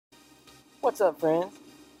What's up, friends?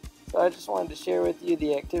 So I just wanted to share with you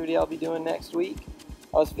the activity I'll be doing next week.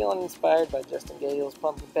 I was feeling inspired by Justin Cahill's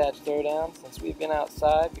Pumpkin Patch Throwdown since we've been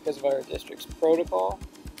outside because of our district's protocol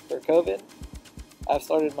for COVID. I've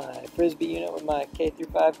started my Frisbee unit with my K through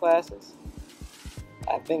 5 classes.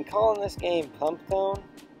 I've been calling this game Pumpcone.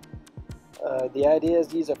 The idea is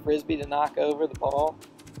to use a Frisbee to knock over the ball.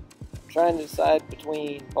 I'm trying to decide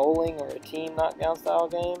between bowling or a team knockdown style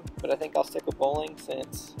game, but I think I'll stick with bowling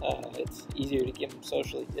since it's easier to keep them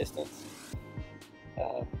socially distanced.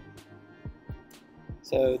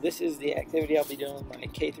 So this is the activity I'll be doing with my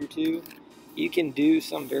K through 2. You can do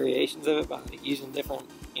some variations of it by using different,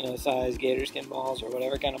 size gator skin balls or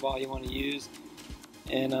whatever kind of ball you want to use.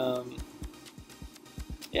 And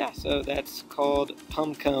yeah, so that's called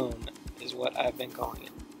Pumpcone is what I've been calling it.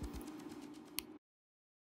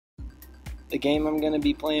 The game I'm going to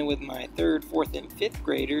be playing with my 3rd, 4th, and 5th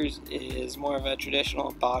graders is more of a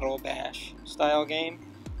traditional bottle bash style game.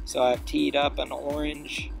 So I've teed up an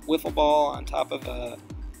orange wiffle ball on top of a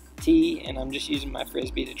tee, and I'm just using my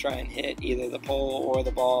Frisbee to try and hit either the pole or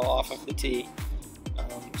the ball off of the tee.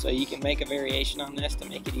 So you can make a variation on this to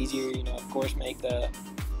make it easier, of course make the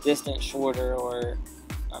distance shorter or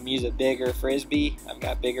use a bigger Frisbee. I've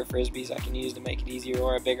got bigger Frisbees I can use to make it easier,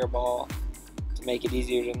 or a bigger ball to make it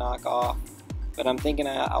easier to knock off. But I'm thinking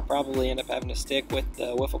I'll probably end up having to stick with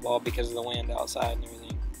the wiffle ball because of the wind outside and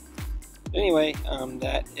everything. But anyway,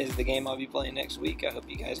 that is the game I'll be playing next week. I hope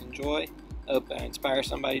you guys enjoy. I hope I inspire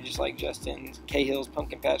somebody just like Justin Cahill's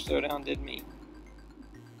Pumpkin Patch Throwdown did me.